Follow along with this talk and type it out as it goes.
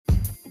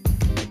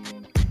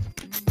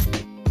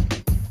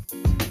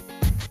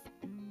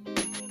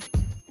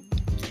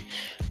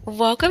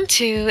Welcome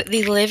to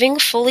the Living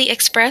Fully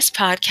Expressed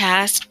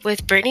podcast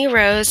with Brittany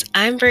Rose.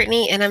 I'm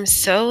Brittany, and I'm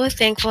so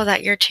thankful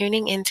that you're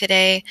tuning in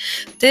today.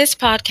 This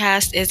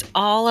podcast is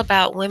all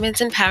about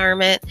women's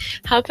empowerment,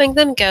 helping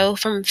them go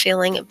from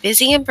feeling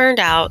busy and burned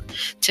out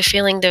to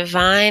feeling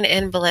divine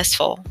and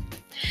blissful.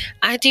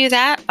 I do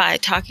that by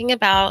talking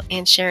about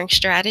and sharing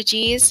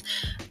strategies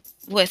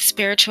with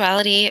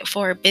spirituality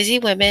for busy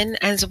women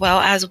as well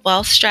as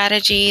wealth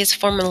strategies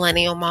for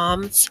millennial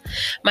moms.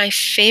 My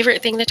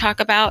favorite thing to talk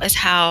about is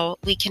how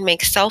we can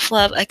make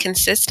self-love a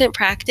consistent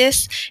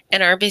practice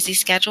in our busy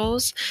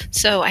schedules.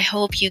 So I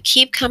hope you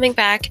keep coming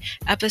back.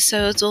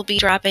 Episodes will be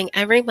dropping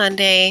every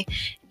Monday,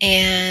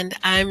 and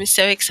I'm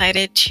so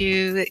excited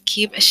to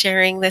keep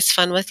sharing this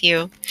fun with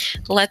you.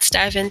 Let's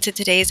dive into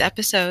today's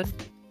episode.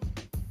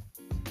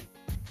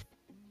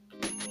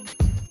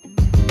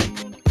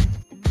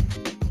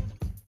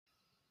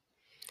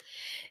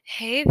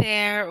 Hey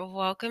there,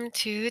 welcome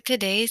to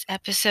today's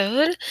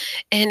episode,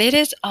 and it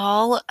is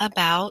all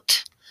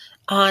about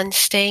on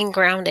staying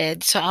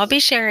grounded. So I'll be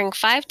sharing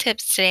 5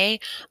 tips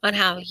today on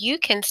how you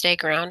can stay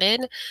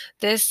grounded.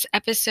 This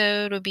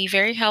episode would be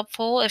very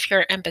helpful if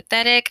you're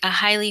empathetic, a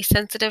highly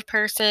sensitive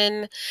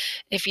person,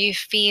 if you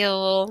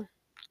feel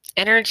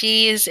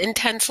energies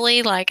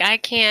intensely like I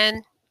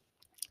can.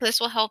 This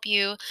will help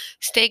you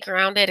stay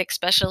grounded,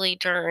 especially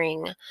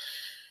during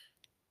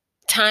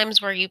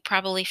times where you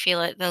probably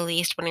feel it the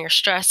least when you're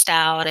stressed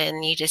out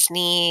and you just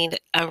need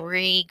a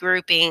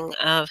regrouping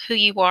of who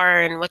you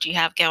are and what you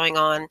have going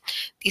on.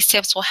 These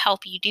tips will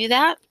help you do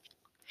that.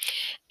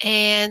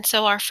 And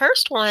so, our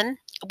first one,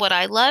 what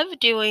I love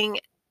doing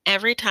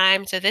every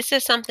time, so this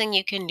is something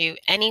you can do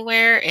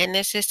anywhere, and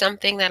this is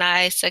something that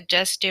I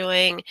suggest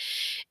doing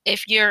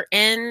if you're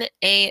in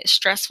a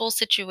stressful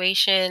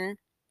situation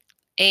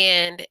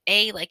and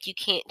like you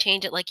can't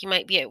change it, like you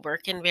might be at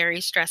work and very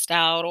stressed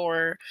out,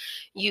 or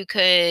you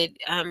could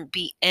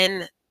be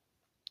in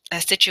a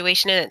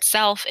situation in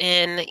itself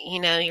and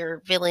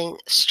you're feeling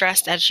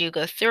stressed as you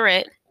go through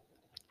it.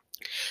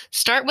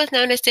 Start with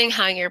noticing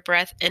how your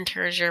breath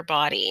enters your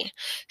body.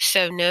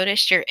 So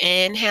notice your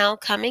inhale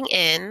coming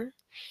in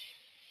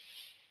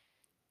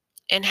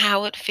and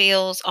how it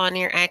feels on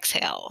your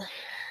exhale.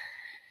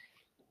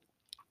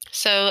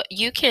 So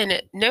you can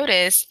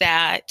notice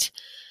that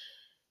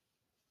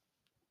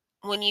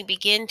when you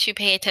begin to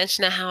pay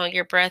attention to how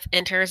your breath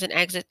enters and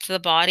exits the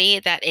body,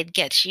 that it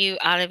gets you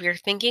out of your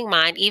thinking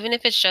mind, even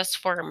if it's just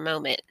for a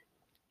moment.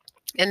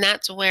 And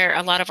that's where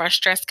a lot of our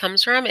stress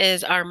comes from,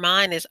 is our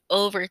mind is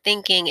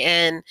overthinking,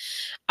 and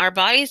our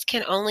bodies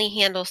can only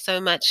handle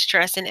so much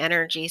stress and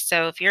energy.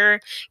 So if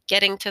you're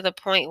getting to the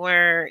point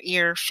where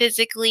you're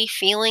physically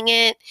feeling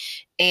it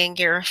and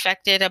you're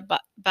affected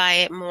by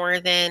it more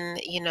than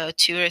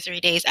 2 or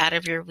 3 days out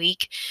of your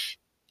week,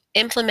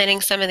 implementing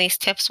some of these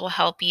tips will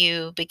help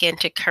you begin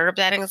to curb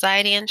that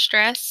anxiety and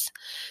stress.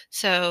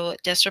 So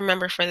just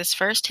remember, for this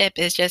first tip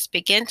is just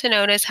begin to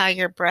notice how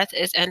your breath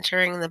is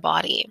entering the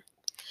body.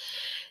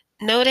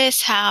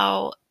 Notice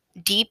how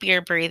deep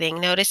you're breathing.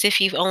 Notice if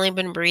you've only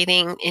been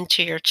breathing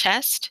into your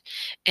chest,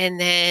 and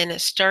then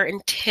start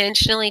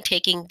intentionally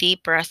taking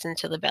deep breaths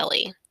into the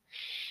belly.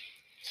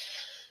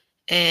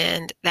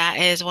 And that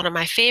is one of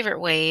my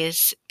favorite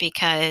ways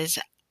because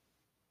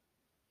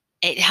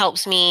it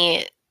helps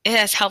me. It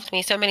has helped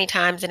me so many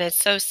times, and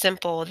it's so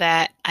simple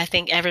that I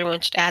think everyone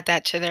should add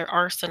that to their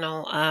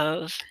arsenal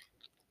of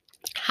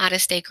how to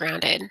stay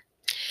grounded.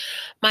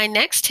 My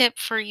next tip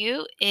for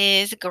you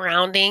is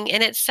grounding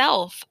in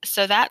itself.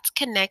 So that's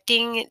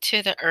connecting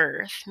to the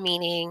earth,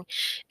 meaning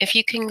if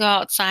you can go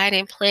outside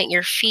and plant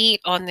your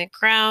feet on the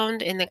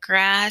ground in the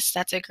grass,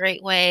 that's a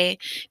great way.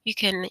 You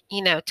can,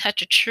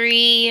 touch a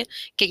tree,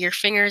 get your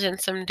fingers in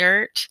some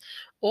dirt,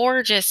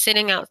 or just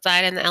sitting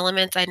outside in the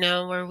elements. I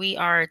know where we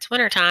are, it's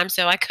wintertime,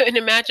 so I couldn't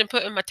imagine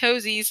putting my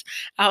toesies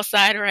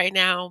outside right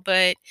now,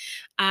 but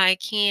I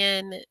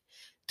can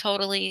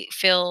totally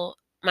feel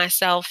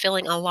myself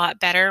feeling a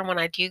lot better when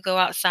I do go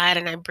outside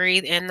and I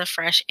breathe in the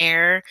fresh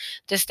air.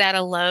 Just that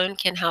alone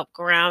can help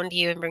ground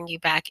you and bring you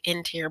back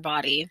into your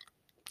body.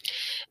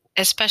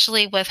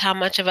 Especially with how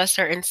much of us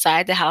are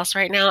inside the house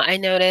right now, I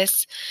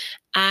notice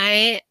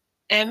I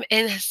am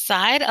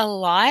inside a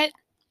lot,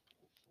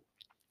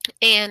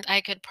 and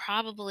I could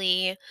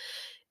probably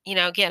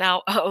get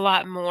out a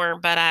lot more,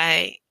 but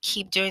I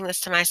keep doing this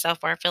to myself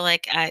where I feel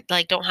like I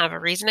don't have a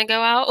reason to go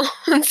out,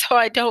 and so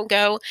I don't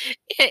go.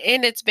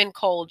 And it's been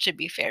cold, should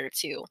be fair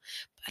too.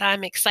 But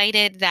I'm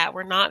excited that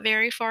we're not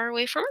very far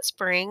away from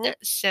spring,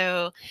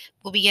 so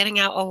we'll be getting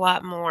out a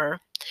lot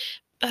more.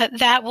 But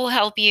that will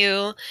help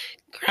you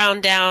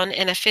ground down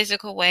in a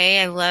physical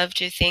way. I love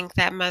to think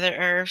that Mother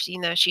Earth,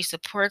 she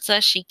supports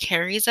us, she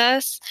carries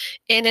us,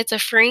 and it's a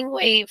freeing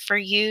way for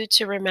you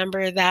to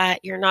remember that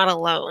you're not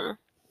alone.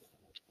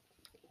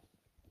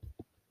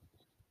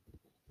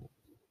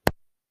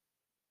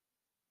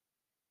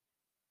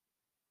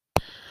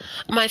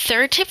 My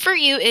third tip for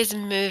you is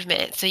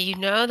movement. So you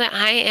know that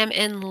I am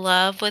in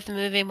love with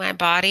moving my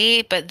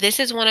body, but this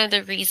is one of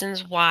the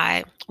reasons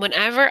why.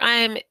 Whenever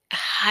I'm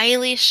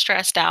highly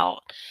stressed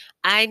out,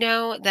 I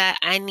know that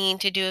I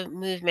need to do a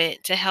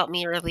movement to help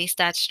me release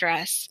that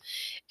stress.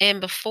 And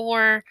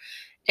before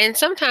and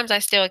sometimes I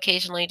still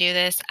occasionally do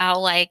this.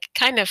 I'll like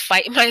kind of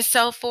fight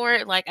myself for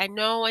it. Like I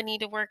know I need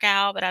to work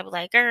out, but I'm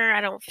like,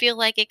 I don't feel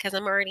like it because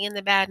I'm already in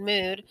the bad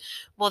mood.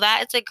 Well,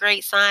 that is a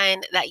great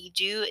sign that you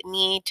do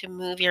need to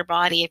move your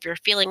body. If you're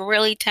feeling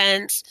really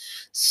tense,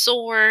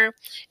 sore,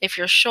 if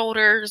your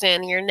shoulders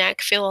and your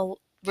neck feel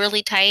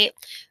really tight,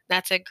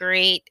 that's a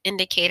great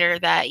indicator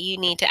that you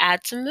need to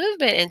add some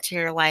movement into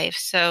your life.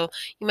 So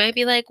you might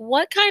be like,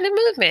 what kind of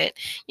movement?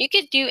 You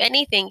could do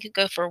anything. You could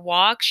go for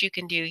walks. You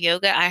can do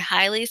yoga. I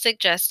highly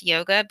suggest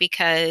yoga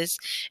because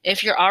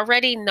if you're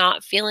already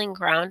not feeling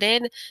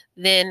grounded,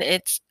 then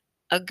it's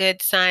a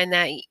good sign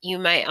that you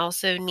might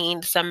also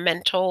need some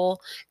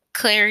mental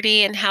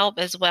clarity and help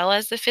as well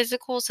as the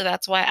physical. So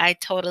that's why I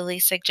totally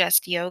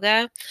suggest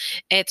yoga.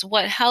 It's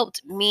what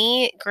helped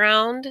me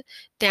ground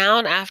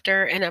down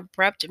after an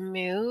abrupt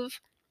move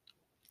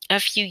a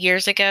few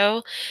years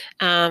ago.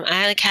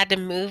 I like had to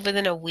move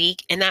within a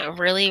week, and that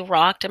really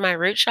rocked my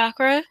root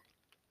chakra.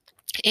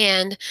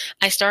 And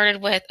I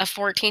started with a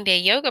 14-day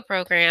yoga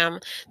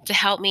program to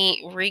help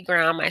me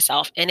reground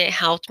myself. And it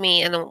helped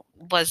me and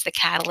was the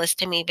catalyst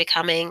to me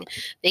becoming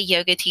the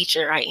yoga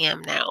teacher I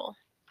am now.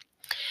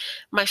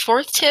 My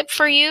fourth tip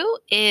for you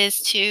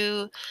is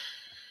to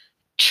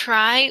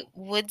try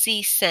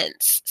woodsy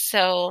scents.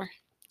 So,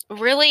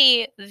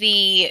 really,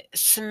 the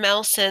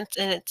smell sense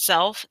in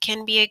itself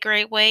can be a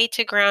great way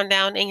to ground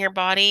down in your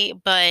body,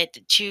 but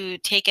to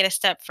take it a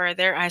step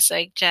further, I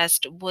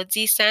suggest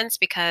woodsy scents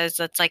because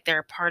it's like they're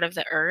a part of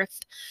the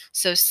earth.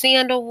 So,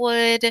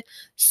 sandalwood,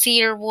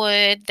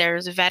 cedarwood,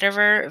 there's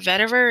vetiver.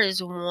 Vetiver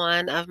is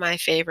one of my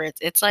favorites.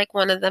 It's like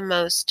one of the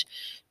most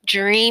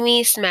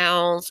dreamy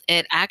smells.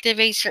 It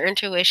activates your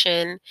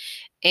intuition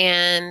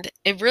and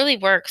it really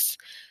works.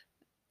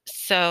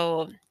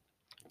 So,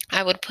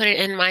 I would put it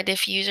in my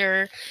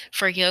diffuser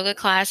for yoga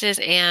classes,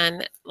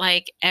 and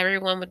like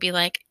everyone would be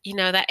like,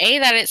 that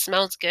it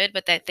smells good,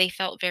 but that they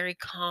felt very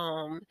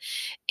calm,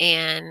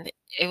 and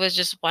it was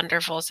just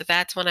wonderful. So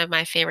that's one of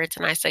my favorites,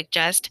 and I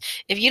suggest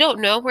if you don't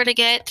know where to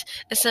get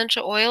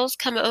essential oils,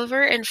 come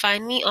over and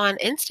find me on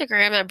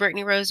Instagram at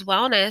Brittany Rose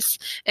Wellness,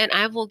 and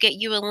I will get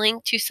you a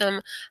link to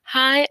some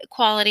high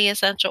quality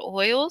essential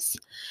oils.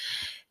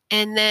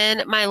 And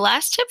then my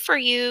last tip for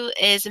you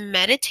is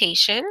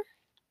meditation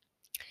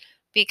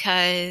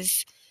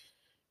because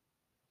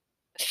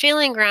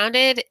feeling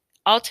grounded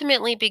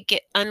ultimately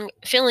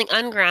feeling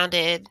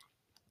ungrounded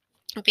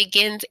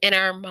begins in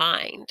our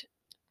mind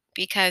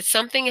because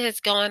something has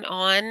gone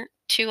on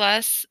to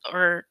us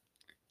or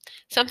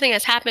something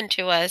has happened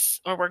to us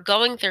or we're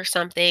going through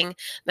something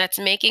that's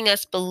making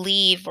us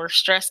believe we're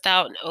stressed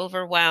out and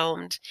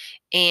overwhelmed,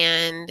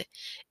 and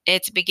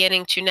it's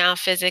beginning to now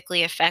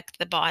physically affect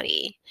the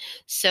body.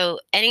 So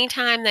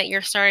anytime that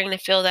you're starting to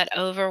feel that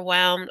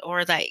overwhelmed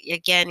or that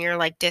again you're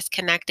like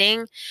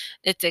disconnecting,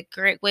 it's a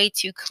great way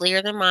to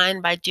clear the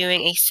mind by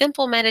doing a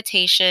simple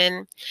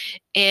meditation.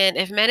 And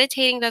if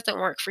meditating doesn't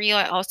work for you,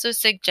 I also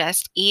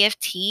suggest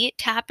EFT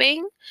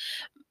tapping.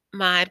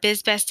 My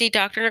biz bestie,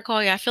 Dr.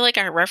 Nicole, yeah, I feel like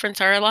I reference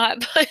her a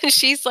lot, but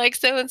she's like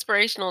so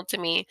inspirational to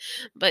me.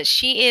 But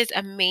she is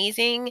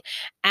amazing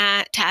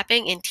at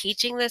tapping and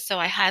teaching this. So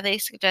I highly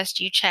suggest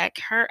you check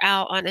her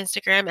out on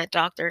Instagram at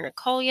Dr.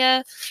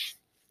 Nicolia.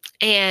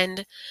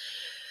 And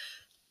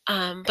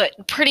but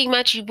pretty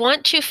much you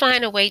want to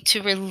find a way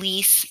to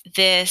release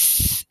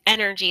this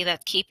energy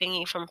that's keeping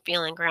you from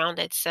feeling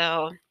grounded.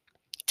 So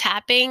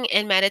tapping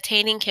and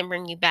meditating can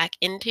bring you back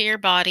into your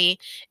body,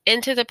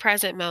 into the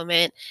present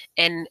moment,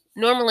 and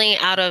normally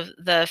out of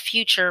the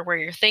future where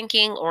you're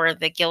thinking or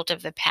the guilt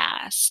of the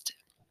past.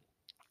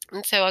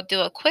 And so I'll do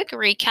a quick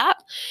recap.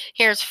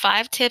 Here's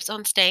 5 tips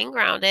on staying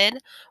grounded.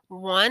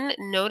 1,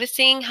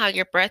 noticing how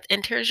your breath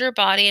enters your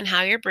body and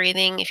how you're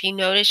breathing. If you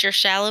notice you're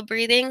shallow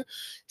breathing,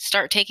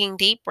 start taking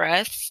deep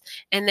breaths,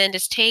 and then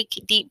just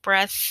take deep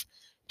breaths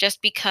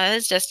just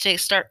to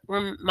start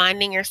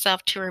reminding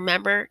yourself to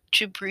remember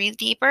to breathe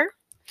deeper.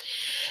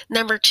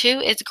 Number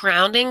 2 is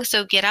grounding.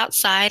 So get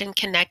outside and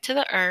connect to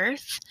the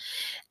earth.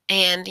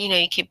 And,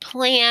 you could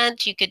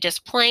plant, you could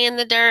just play in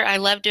the dirt. I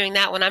love doing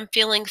that when I'm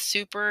feeling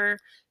super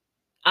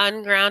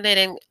ungrounded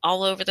and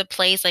all over the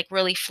place, like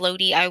really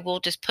floaty. I will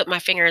just put my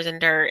fingers in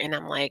dirt and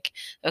I'm like,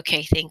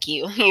 okay, thank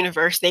you,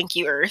 universe. Thank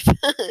you, earth.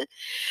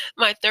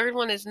 My third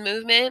one is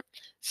movement.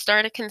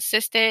 Start a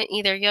consistent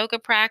either yoga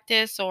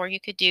practice or you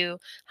could do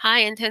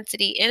high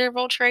intensity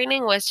interval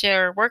training, which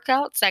are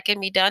workouts that can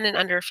be done in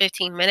under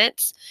 15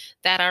 minutes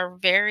that are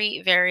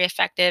very, very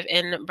effective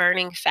in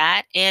burning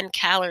fat and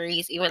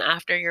calories even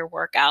after your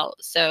workout.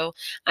 So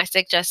I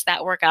suggest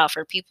that workout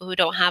for people who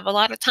don't have a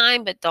lot of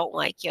time but don't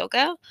like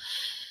yoga.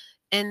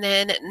 And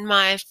then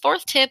my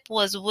fourth tip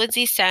was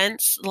woodsy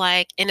scents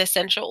like in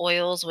essential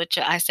oils, which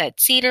I said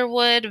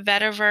cedarwood,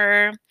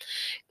 vetiver.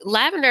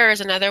 Lavender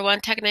is another one.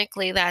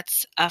 Technically,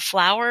 that's a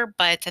flower,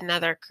 but it's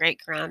another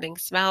great grounding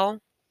smell.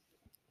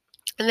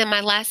 And then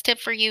my last tip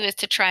for you is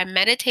to try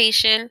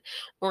meditation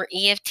or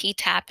EFT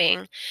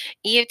tapping.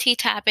 EFT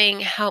tapping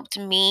helped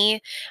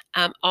me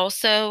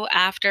also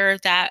after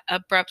that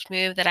abrupt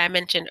move that I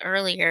mentioned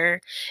earlier.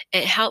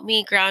 It helped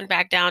me ground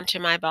back down to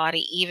my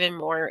body even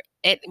more.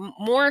 It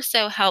more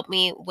so helped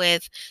me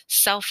with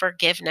self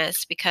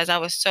forgiveness because I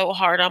was so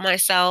hard on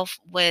myself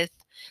with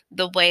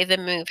the way the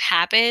move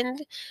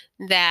happened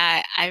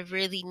that I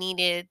really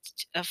needed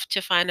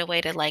to find a way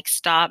to like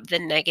stop the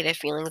negative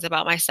feelings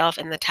about myself,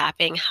 and the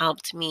tapping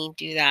helped me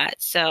do that.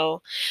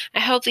 So I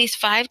hope these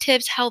 5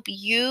 tips help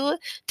you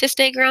to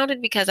stay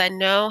grounded because I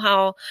know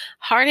how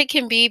hard it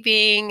can be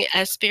being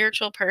a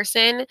spiritual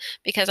person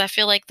because I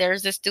feel like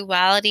there's this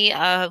duality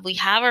of we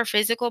have our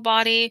physical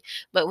body,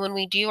 but when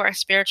we do our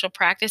spiritual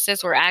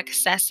practices, we're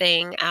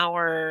accessing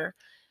our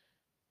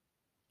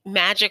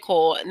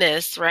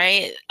magicalness,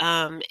 right?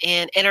 And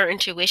our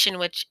intuition,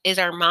 which is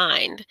our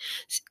mind.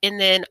 And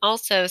then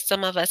also,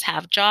 some of us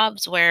have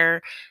jobs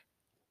where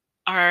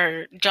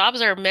our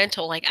jobs are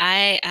mental. Like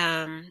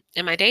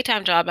in my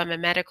daytime job, I'm a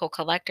medical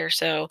collector,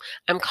 so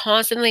I'm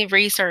constantly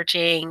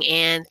researching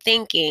and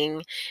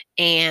thinking,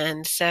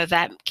 and so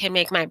that can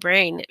make my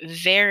brain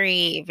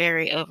very,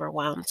 very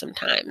overwhelmed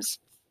sometimes.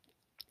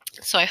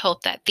 So I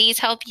hope that these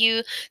help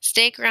you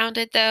stay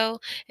grounded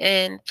though.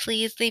 And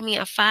please leave me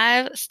a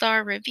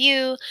 5-star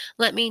review.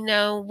 Let me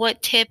know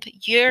what tip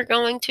you're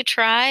going to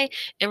try.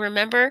 And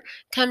remember,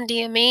 come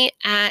DM me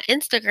at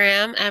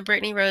Instagram at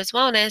Brittany Rose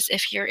Wellness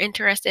if you're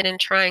interested in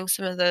trying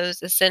some of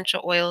those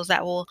essential oils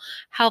that will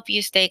help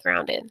you stay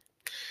grounded.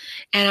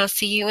 And I'll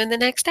see you in the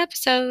next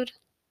episode.